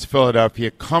against Philadelphia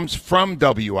comes from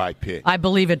WIP. I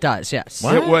believe it does, yes.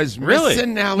 What? It was really?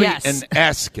 Missinelli and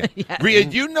Eskin. Yes. Rhea,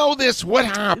 do you know this? What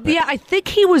happened? Yeah, I think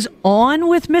he was on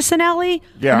with Missinelli.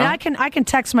 Yeah. I mean, I can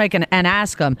text Mike and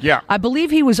ask him. Yeah. I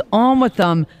believe he was on with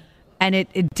them, and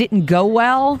it didn't go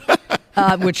well,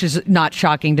 which is not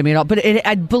shocking to me at all. But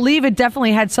I believe it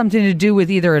definitely had something to do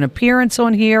with either an appearance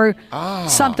on here,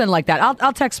 something like that.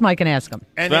 I'll text Mike and ask him.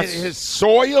 And it has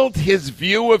soiled his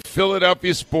view of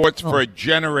Philadelphia sports for a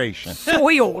generation.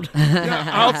 Soiled.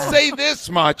 I'll say this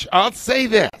much. I'll say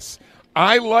this.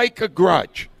 I like a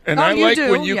grudge. And I like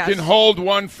when you can hold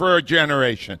one for a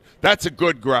generation. That's a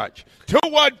good grudge.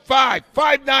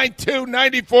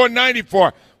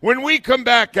 215-592-9494. When we come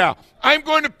back out, I'm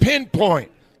going to pinpoint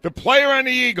the player on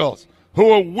the Eagles who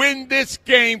will win this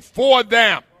game for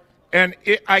them. And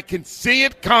I can see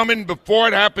it coming before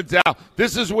it happens out.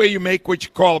 This is where you make what you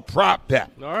call a prop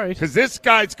bet. All right. Because this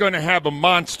guy's going to have a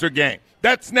monster game.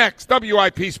 That's next.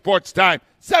 WIP Sports Time,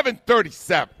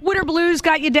 7:37. Winter Blues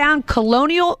got you down.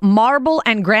 Colonial Marble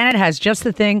and Granite has just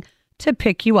the thing to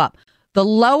pick you up. The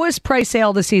lowest price sale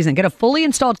of the season. Get a fully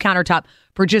installed countertop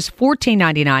for just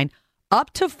 $14.99.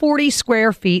 Up to 40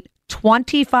 square feet,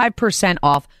 25%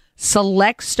 off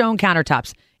select stone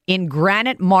countertops in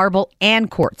granite, marble,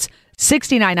 and quartz.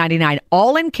 $69.99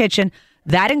 all in kitchen.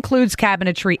 That includes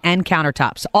cabinetry and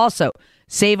countertops. Also,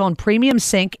 save on premium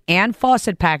sink and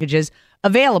faucet packages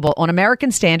Available on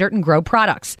American Standard and Grow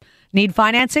products. Need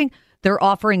financing? They're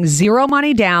offering 0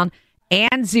 money down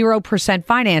and 0%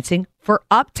 financing for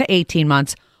up to 18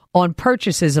 months on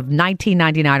purchases of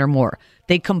 $19.99 or more.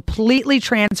 They completely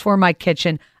transform my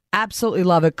kitchen. Absolutely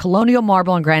love it. Colonial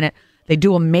marble and granite. They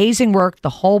do amazing work. The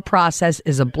whole process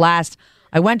is a blast.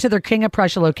 I went to their King of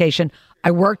Prussia location.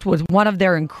 I worked with one of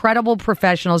their incredible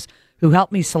professionals who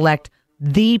helped me select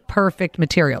the perfect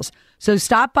materials. So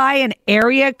stop by an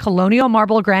area Colonial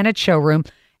Marble Granite showroom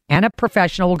and a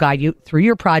professional will guide you through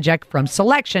your project from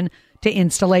selection to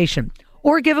installation.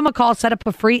 Or give them a call, set up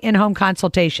a free in-home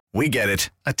consultation. We get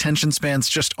it. Attention spans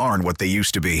just aren't what they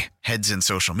used to be. Heads in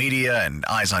social media and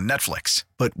eyes on Netflix.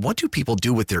 But what do people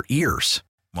do with their ears?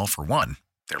 Well, for one,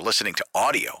 they're listening to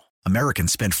audio.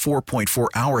 Americans spend 4.4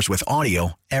 hours with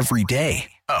audio every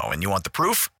day. Oh, and you want the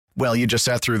proof? Well, you just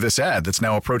sat through this ad that's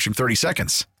now approaching 30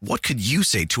 seconds. What could you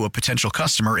say to a potential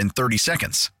customer in 30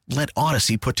 seconds? Let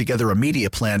Odyssey put together a media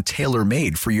plan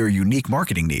tailor-made for your unique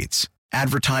marketing needs.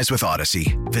 Advertise with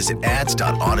Odyssey. Visit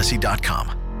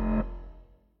ads.odyssey.com.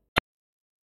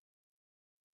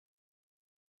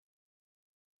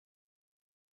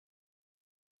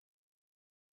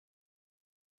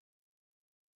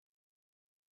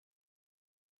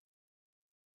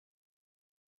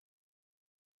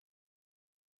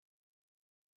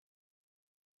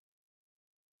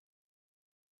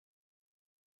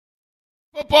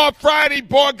 Football Friday,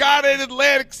 Borgata in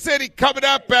Atlantic City coming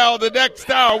up, Al. The next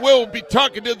hour, we'll be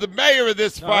talking to the mayor of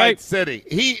this fine city.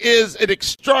 He is an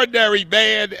extraordinary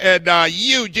man and a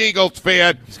huge Eagles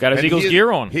fan. He's got his Eagles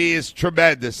gear on. He is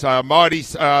tremendous. Marty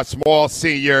Small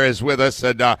Sr. is with us,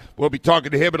 and we'll be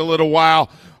talking to him in a little while.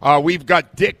 We've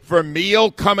got Dick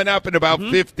Vermeil coming up in about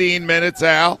 15 minutes,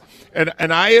 Al.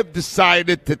 And I have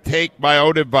decided to take my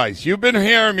own advice. You've been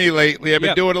hearing me lately. I've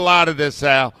been doing a lot of this,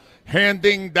 Al.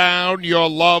 Handing down your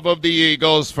love of the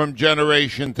Eagles from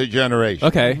generation to generation.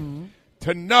 Okay.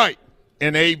 Tonight,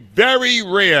 in a very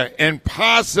rare and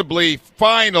possibly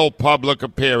final public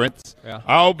appearance,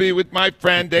 I'll be with my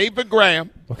friend David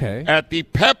Graham at the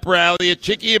pep rally at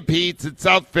Chicky and Pete's in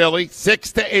South Philly,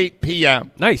 6 to 8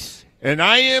 p.m. Nice. And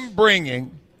I am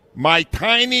bringing my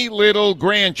tiny little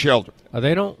grandchildren.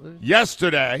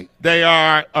 Yesterday, they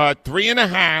are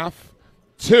 3.5,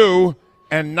 2,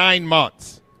 and 9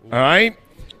 months. All right?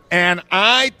 And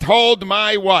I told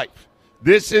my wife,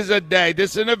 this is an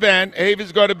event.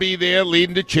 Ava's going to be there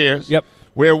leading the cheers.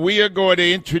 Where we are going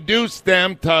to introduce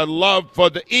them to love for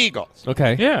the Eagles.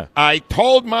 Okay. Yeah. I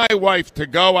told my wife to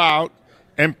go out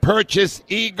and purchase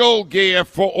Eagle gear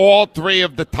for all 3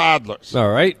 of the toddlers. All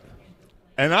right.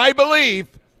 And I believe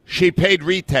she paid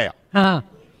retail.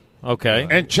 Okay.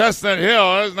 And Chestnut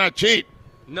Hill is not cheap.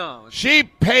 No. She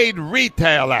paid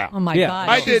retail out. Oh, my God.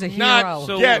 I She's did a not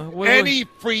hero. get any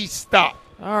free stuff.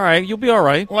 All right. You'll be all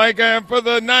right. Like for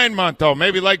the 9-month-old,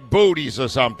 maybe like booties or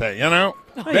something, you know?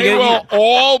 They will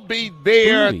all be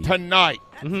there tonight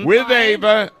with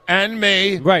Ava and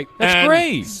me. Right. That's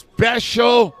great.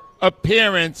 Special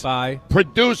appearance by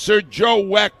producer Joe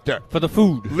Wechter. For the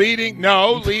food. Leading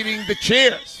the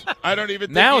cheers. I don't even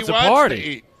think now he it's a wants party. to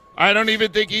eat. I don't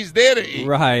even think he's there to eat.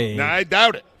 Right. No, I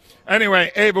doubt it.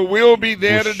 Anyway, Ava, we'll be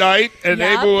there tonight, and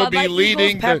Ava will be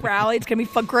leading the pep rally. It's going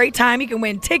to be a great time. You can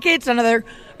win tickets, another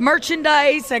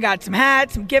merchandise. I got some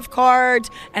hats, some gift cards,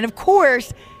 and, of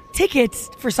course, tickets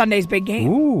for Sunday's big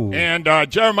game. Ooh. And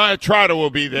Jeremiah Trotter will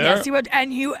be there. Yes, he would.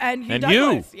 And Hugh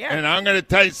Douglas. Yeah. And I'm going to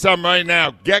tell you something right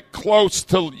now. Get close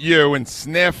to you and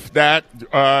sniff that.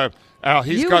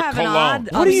 He's got cologne.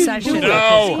 What are you doing?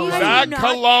 No, that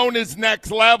cologne is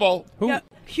next level. Yeah.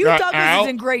 Hugh Douglas is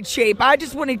in great shape. I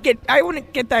just want to get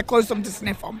that close to him to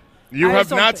sniff him. You have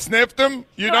not sniffed him?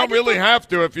 You don't really have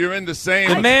to if you're in the same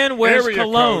The man wears area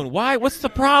cologne. code. Why? What's the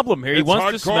problem here? He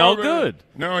wants to smell good.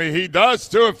 No, he does,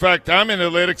 too. In fact, I'm in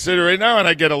Atlantic City right now, and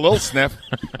I get a little sniff.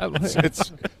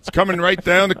 It's coming right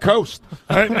down the coast.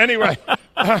 Anyway,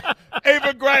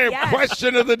 Ava Graham,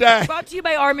 question of the day. Brought to you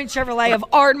by Armin Chevrolet of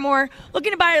Ardmore.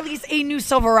 Looking to buy at least a new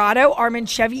Silverado? Armin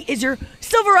Chevy is your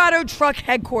Silverado truck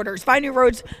headquarters. Find new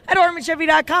roads at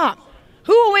ArminChevy.com.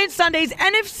 Who will win Sunday's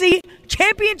NFC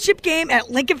Championship game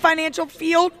at Lincoln Financial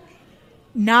Field?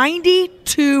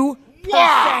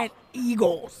 92%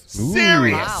 Eagles.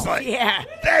 Seriously? Wow. Yeah.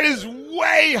 That is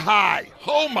way high.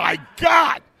 Oh, my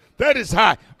God. That is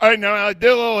high. I know. I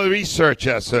did a little research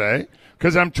yesterday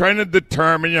because I'm trying to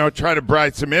determine, try to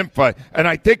provide some info. And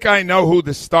I think I know who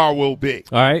the star will be.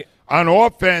 All right. On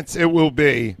offense, it will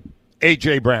be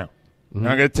A.J. Brown. I'm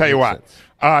going to tell you what.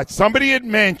 Somebody had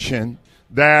mentioned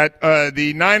that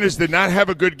the Niners did not have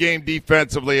a good game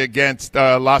defensively against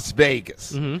Las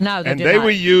Vegas. Mm-hmm. No, and did they not.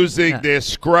 were using their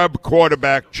scrub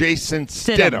quarterback, Jason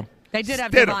Stidham. They did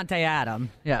have Devontae Adams.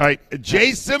 Yeah. All right,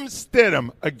 Jason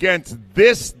Stidham against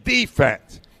this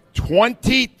defense,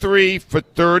 23 for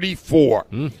 34,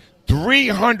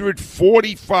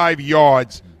 345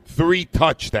 yards, 3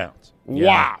 touchdowns. Yeah.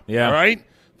 Wow. Yeah. All right?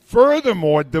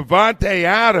 Furthermore, Devontae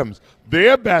Adams,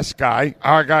 their best guy,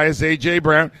 our guy is A.J.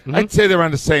 Brown. I'd say they're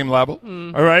on the same level.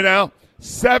 All right, Al?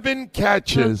 7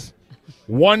 catches,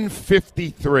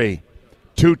 153,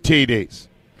 2 TDs.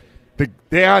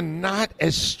 They are not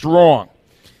as strong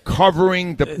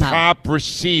covering the top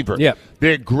receiver. Yep.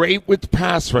 They're great with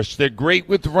pass rush. They're great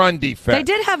with run defense. They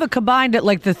did have a combined,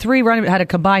 like the 3 running had a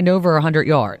combined over 100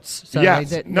 yards. So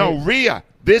yes. Rhea,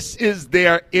 this is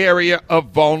their area of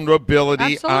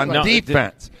vulnerability Absolutely. on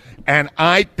defense. And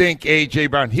I think A.J.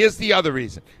 Brown, here's the other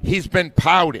reason. He's been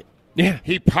pouted. Yeah.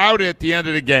 He pouted at the end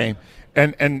of the game,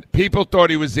 and people thought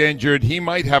he was injured. He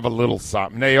might have a little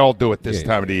something. They all do it this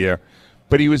time of the year.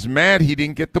 But he was mad he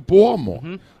didn't get the ball more.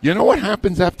 You know what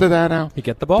happens after that, Al? He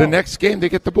get the ball. The next game, they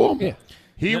get the ball more. Yeah.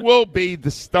 He will be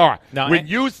the star. Now, when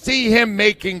you see him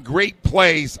making great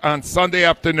plays on Sunday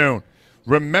afternoon,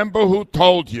 remember who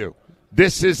told you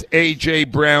this is A.J.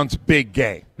 Brown's big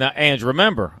game. Now, Ange,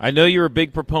 remember, I know you're a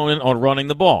big proponent on running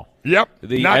the ball. Yep.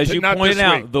 As you pointed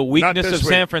out, the weakness of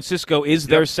San Francisco is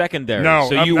their secondary. No,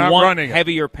 so I'm you not want running it.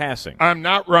 heavier passing. I'm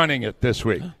not running it this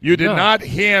week. You did not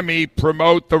hear me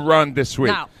promote the run this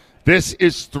week. No. This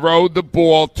is throw the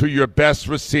ball to your best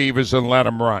receivers and let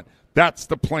them run. That's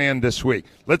the plan this week.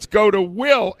 Let's go to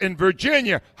Will in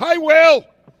Virginia. Hi, Will.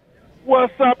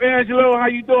 What's up, Angelo? How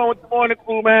you doing with the morning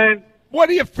crew, man? What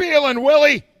are you feeling,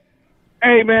 Willie?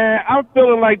 Hey, man, I'm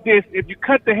feeling like this. If you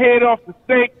cut the head off the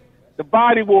steak, the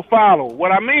body will follow.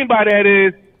 What I mean by that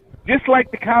is, just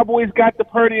like the Cowboys got the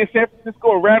Purdy in San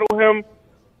Francisco and rattle him,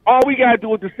 all we got to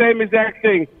do is the same exact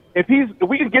thing. If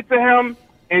we can get to him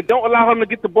and don't allow him to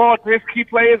get the ball to his key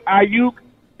players, Ayuk,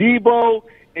 Debo,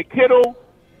 and Kittle,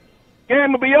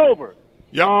 game will be over.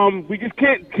 Yep. We just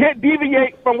can't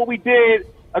deviate from what we did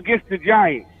against the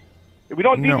Giants. If we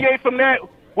don't deviate from that,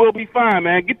 we'll be fine,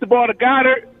 man. Get the ball to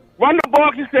Goddard. Run the ball.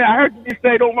 I heard you just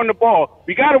say don't run the ball.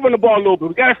 We got to run the ball a little bit.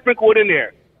 We got to sprinkle it in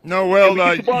there. No, Will,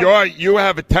 you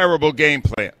have a terrible game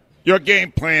plan. Your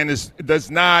game plan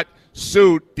does not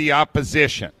suit the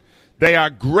opposition. They are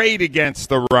great against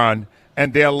the run,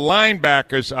 and their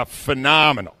linebackers are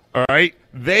phenomenal, all right?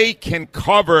 They can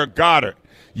cover Goddard.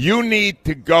 You need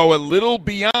to go a little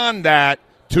beyond that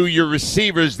to your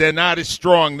receivers. They're not as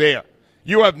strong there.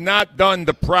 You have not done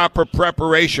the proper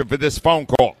preparation for this phone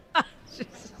call.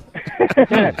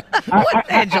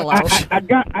 Angelo?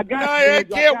 I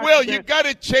can't, Will. You got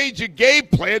to change your game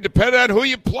plan depending on who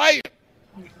you play.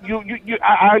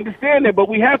 I understand that, but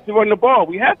we have to run the ball.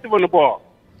 We I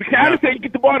understand you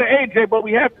get the ball to AJ, but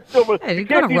we have to still. Hey, you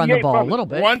got to run the ball a little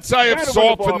bit. Once I have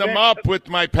softened them up with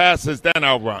my passes, then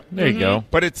I'll run. There you go.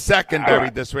 But it's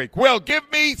secondary this week. Will, give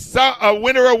me a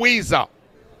winner or weasel.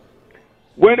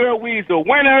 Winner or weasel.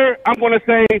 Winner, I'm going to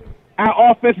say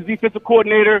our offensive defensive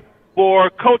coordinator for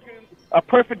coaching a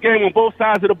perfect game on both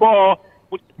sides of the ball.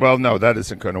 Well, no, that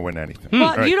isn't going to win anything.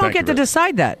 Well, Right, you don't thank get to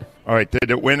decide that. All right, did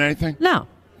it win anything? No.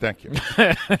 Thank you.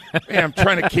 Hey, I'm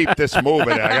trying to keep this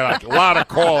moving. I got a lot of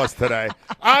callers today.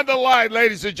 On the line,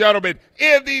 ladies and gentlemen,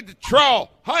 Andy the Troll.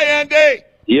 Hi, Andy.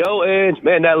 Yo, Ange,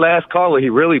 man, that last caller, he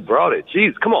really brought it.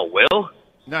 Jeez, come on, Will.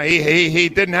 No, he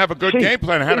didn't have a good game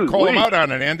plan. I had to call him out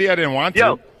on it, Andy. I didn't want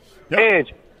to. Yo,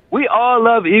 Ange, we all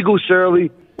love Eagles Shirley,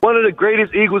 one of the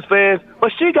greatest Eagles fans,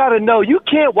 but she got to know you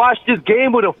can't watch this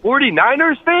game with a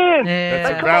 49ers fan.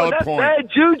 That's a valid point. That's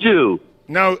bad juju.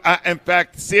 No, in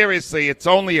fact, seriously, it's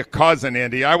only a cousin,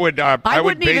 Andy. I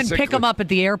wouldn't even pick him up at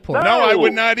the airport. No, I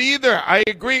would not either. I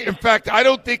agree. In fact, I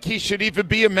don't think he should even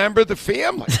be a member of the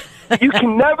family. You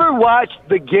can never watch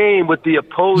the game with the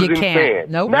opposing fan.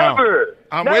 Nope. Never.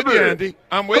 No. I'm with you, Andy.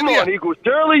 I'm with you. Come on, Eagles.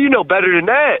 Shirley, you know better than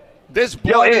that. This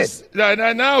blood is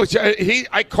no.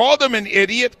 I called him an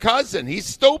idiot cousin. He's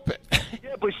stupid.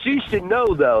 Yeah, but she should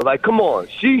know though. Like, come on,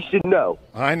 she should know.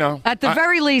 I know. At the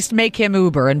very least, make him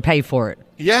Uber and pay for it.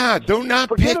 Yeah, do not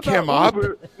pick him up.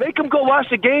 Uber. Make him go watch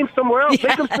the game somewhere else. Yes.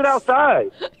 Make him sit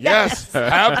outside. Yes,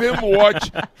 have him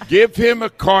watch. Give him a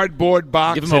cardboard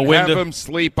box. Give him a window. Have him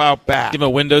sleep out back. Give him a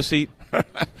window seat.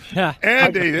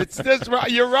 Andy, it's this.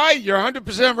 You're right. You're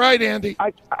 100% right, Andy.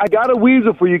 I got a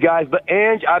weasel for you guys, but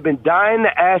Ange, I've been dying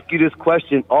to ask you this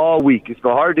question all week. It's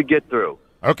been hard to get through.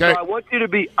 Okay. So I want you to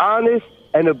be honest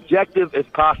and objective as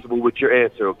possible with your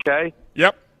answer. Okay.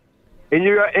 Yep. In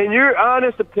your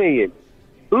honest opinion,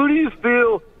 Who do you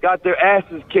feel got their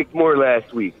asses kicked more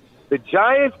last week? The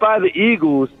Giants by the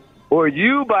Eagles or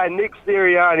you by Nick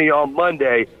Sirianni on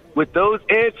Monday? With those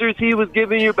answers he was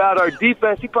giving you about our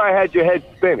defense, he probably had your head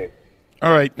spinning.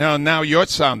 All right, now you're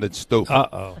sounding stupid.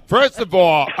 Uh-oh. First of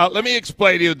all, let me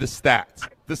explain to you the stats.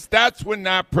 The stats were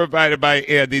not provided by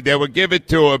Andy. They were given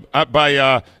to him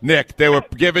by Nick. They were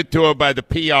given to him by the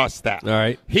PR staff. All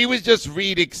right. He was just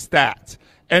reading stats.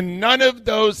 And none of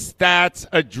those stats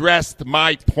addressed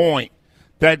my point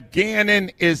that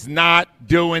Gannon is not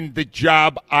doing the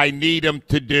job I need him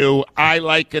to do. I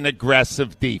like an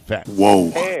aggressive defense.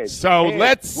 Whoa. So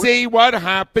let's see what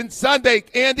happens Sunday.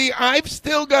 Andy, I've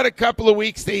still got a couple of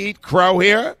weeks to eat crow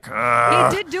here.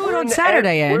 He did do it on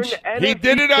Saturday, Edge. He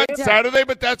did it on Saturday,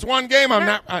 but that's one game.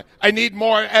 I need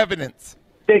more evidence.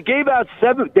 They gave up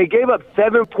 7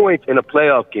 points in a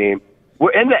playoff game.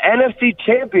 We're in the NFC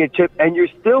Championship, and you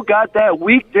still got that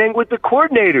weak thing with the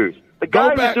coordinators. The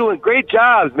guys are doing great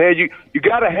jobs, man. You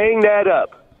got to hang that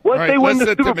up. Once they win the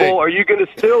Super Bowl, are you going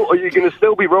to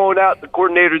still be rolling out the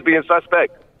coordinators being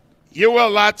suspect? You were a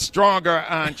lot stronger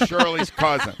on Shirley's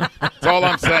cousin. That's all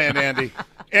I'm saying, Andy.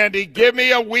 Andy, give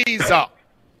me a weasel.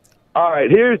 All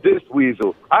right, here's this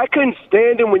weasel. I couldn't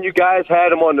stand him when you guys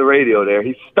had him on the radio there.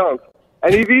 He stunk.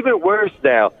 And he's even worse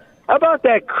now. How about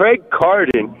that Craig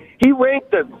Carden? He ranked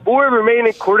the 4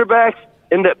 remaining quarterbacks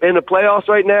in the playoffs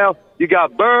right now. You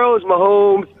got Burrows,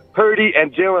 Mahomes, Purdy,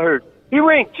 and Jalen Hurts. He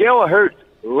ranked Jalen Hurts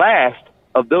last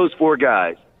of those 4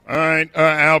 guys. All right,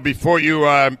 Al, before you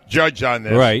judge on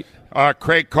this, right.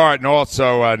 Craig Carton,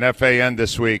 also an FAN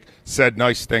this week, said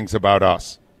nice things about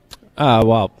us.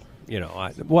 Well,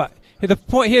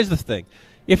 here's the thing.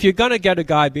 If you're going to get a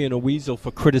guy being a weasel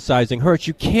for criticizing Hurts,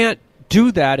 you can't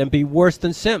do that and be worse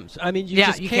than Sims. I mean, you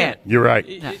just can't. You're right.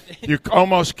 You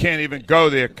almost can't even go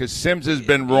there because Sims has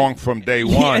been wrong from day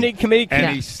one.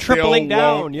 And he's tripling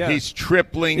down. Yeah. He's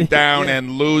tripling down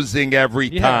and losing every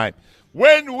time.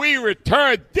 When we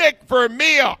return, Dick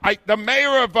Vermeil, the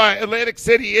mayor of Atlantic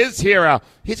City, is here, Al.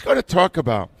 He's going to talk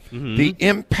about the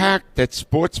impact that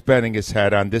sports betting has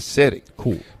had on this city.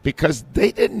 Cool. Because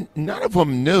none of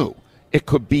them knew it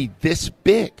could be this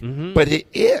big, but it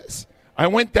is. I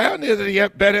went down there to the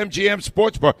BetMGM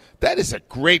Sportsbook. That is a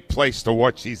great place to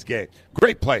watch these games.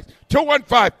 Great place.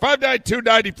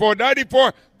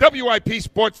 215-592-9494. WIP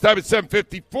Sports Time at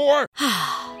 7:54.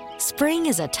 Spring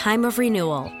is a time of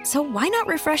renewal, so why not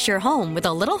refresh your home with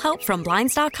a little help from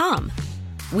Blinds.com?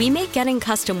 We make getting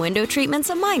custom window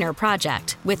treatments a minor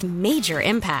project with major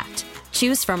impact.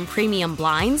 Choose from premium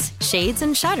blinds, shades,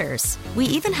 and shutters. We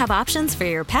even have options for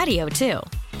your patio, too.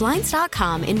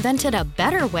 Blinds.com invented a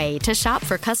better way to shop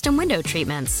for custom window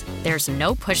treatments. There's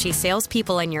no pushy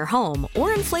salespeople in your home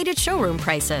or inflated showroom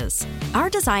prices. Our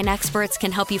design experts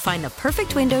can help you find the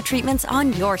perfect window treatments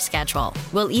on your schedule.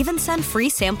 We'll even send free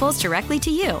samples directly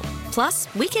to you.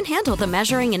 Plus, we can handle the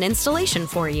measuring and installation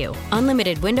for you.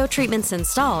 Unlimited window treatments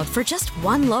installed for just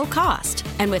one low cost.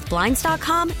 And with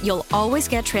Blinds.com, you'll always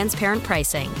get transparent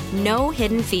pricing. No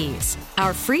hidden fees.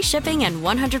 Our free shipping and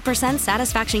 100%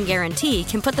 satisfaction guarantee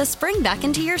can put the spring back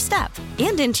into your step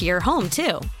and into your home,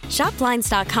 too. Shop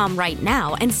Blinds.com right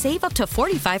now and save up to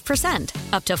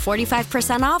 45%. Up to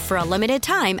 45% off for a limited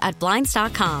time at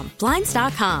Blinds.com.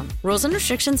 Blinds.com. Rules and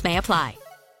restrictions may apply.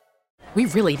 We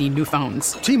really need new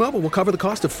phones. T-Mobile will cover the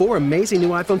cost of 4 amazing new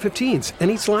iPhone 15s, and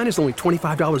each line is only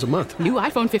 $25 a month. New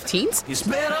iPhone 15s? It's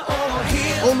better over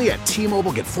here. Only at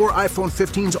T-Mobile, get 4 iPhone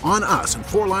 15s on us and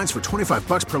 4 lines for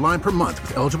 $25 per line per month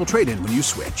with eligible trade-in when you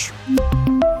switch.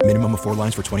 Minimum of 4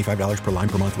 lines for $25 per line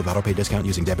per month with autopay discount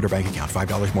using debit or bank account.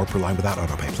 $5 more per line without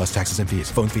autopay, plus taxes and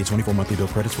fees. Phone fee at 24 monthly bill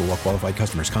credits for well-qualified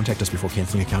customers. Contact us before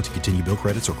canceling account to continue bill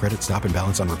credits or credit stop and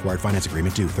balance on required finance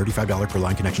agreement due. $35 per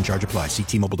line connection charge applies. See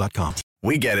T-Mobile.com.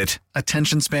 We get it.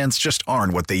 Attention spans just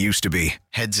aren't what they used to be.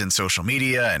 Heads in social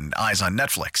media and eyes on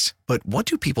Netflix. But what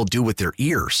do people do with their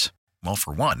ears? Well,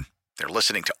 for one, they're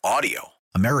listening to audio.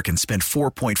 Americans spend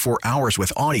 4.4 hours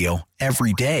with audio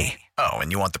every day. Oh,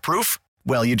 and you want the proof?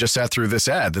 Well, you just sat through this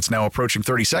ad that's now approaching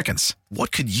 30 seconds.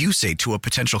 What could you say to a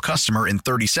potential customer in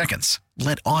 30 seconds?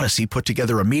 Let Odyssey put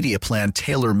together a media plan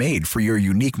tailor-made for your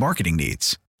unique marketing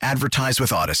needs. Advertise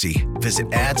with Odyssey.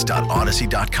 Visit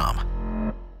ads.odyssey.com.